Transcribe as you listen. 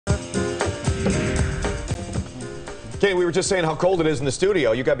Kenny, we were just saying how cold it is in the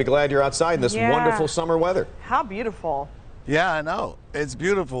studio. You got to be glad you're outside in this wonderful summer weather. How beautiful. Yeah, I know. It's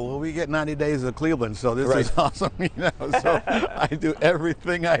beautiful. Well, we get 90 days of Cleveland, so this is awesome. So I do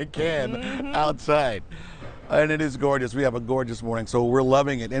everything I can outside. And it is gorgeous. We have a gorgeous morning, so we're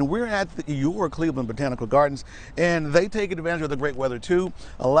loving it. And we're at your Cleveland Botanical Gardens, and they take advantage of the great weather too.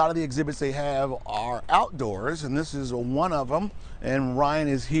 A lot of the exhibits they have are outdoors, and this is one of them. And Ryan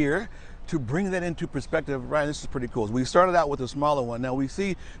is here to bring that into perspective. Ryan, this is pretty cool. We started out with a smaller one. Now we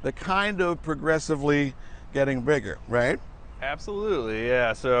see the kind of progressively getting bigger, right? Absolutely,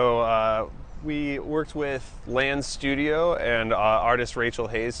 yeah. So we worked with Land Studio and artist Rachel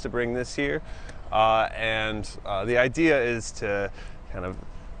Hayes to bring this here. The idea is to kind of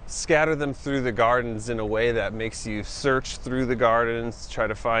scatter them through the gardens in a way that makes you search through the gardens, try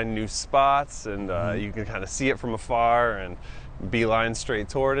to find new spots, and you can kind of see it from afar and beeline straight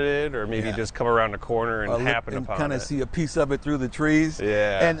toward it, or maybe just come around a corner and happen upon it. Kind of see a piece of it through the trees.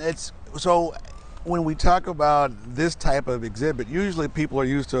 Yeah. And it's so. When we talk about this type of exhibit, usually people are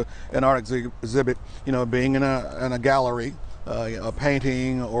used to an art exhibit, you know, being in a gallery, a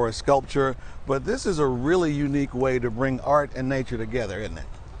painting or a sculpture, but this is a really unique way to bring art and nature together, isn't it?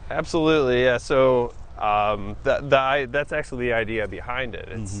 Absolutely, yeah. So that's actually the idea behind it.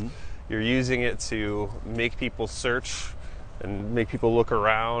 It's you're using it to make people search and make people look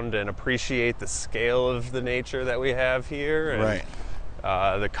around and appreciate the scale of the nature that we have here. And, right.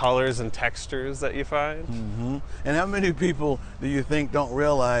 The colors and textures that you find. And how many people do you think don't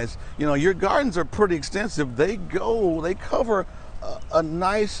realize, you know, your gardens are pretty extensive. They cover a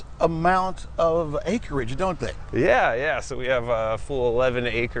nice amount of acreage, don't they? Yeah. So we have a full 11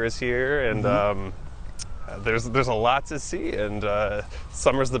 acres here, and there's a lot to see, and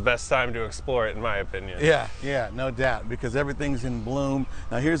summer's the best time to explore it, in my opinion. Yeah, no doubt, because everything's in bloom.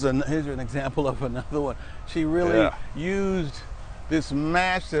 Now here's an example of another one. She really used this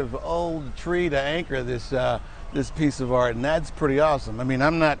massive old tree to anchor this this piece of art, and that's pretty awesome. I mean,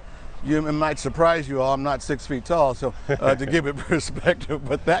 it might surprise you all, I'm not 6 feet tall, so to give it perspective,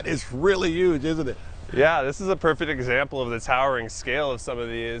 but that is really huge, isn't it? Yeah, this is a perfect example of the towering scale of some of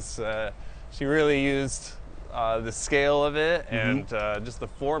these. She really used the scale of it and just the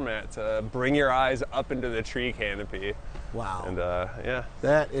format to bring your eyes up into the tree canopy. Wow. And yeah.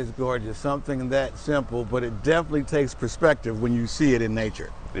 That is gorgeous. Something that simple, but it definitely takes perspective when you see it in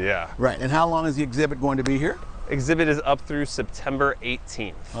nature. Yeah. Right. And how long is the exhibit going to be here? Exhibit is up through September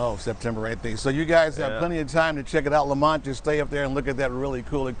 18th. Oh, September 18th. So you guys have plenty of time to check it out. Lamont, just stay up there and look at that really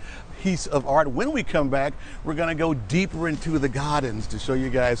cool piece of art. When we come back, we're going to go deeper into the gardens to show you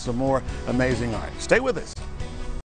guys some more amazing art. Stay with us.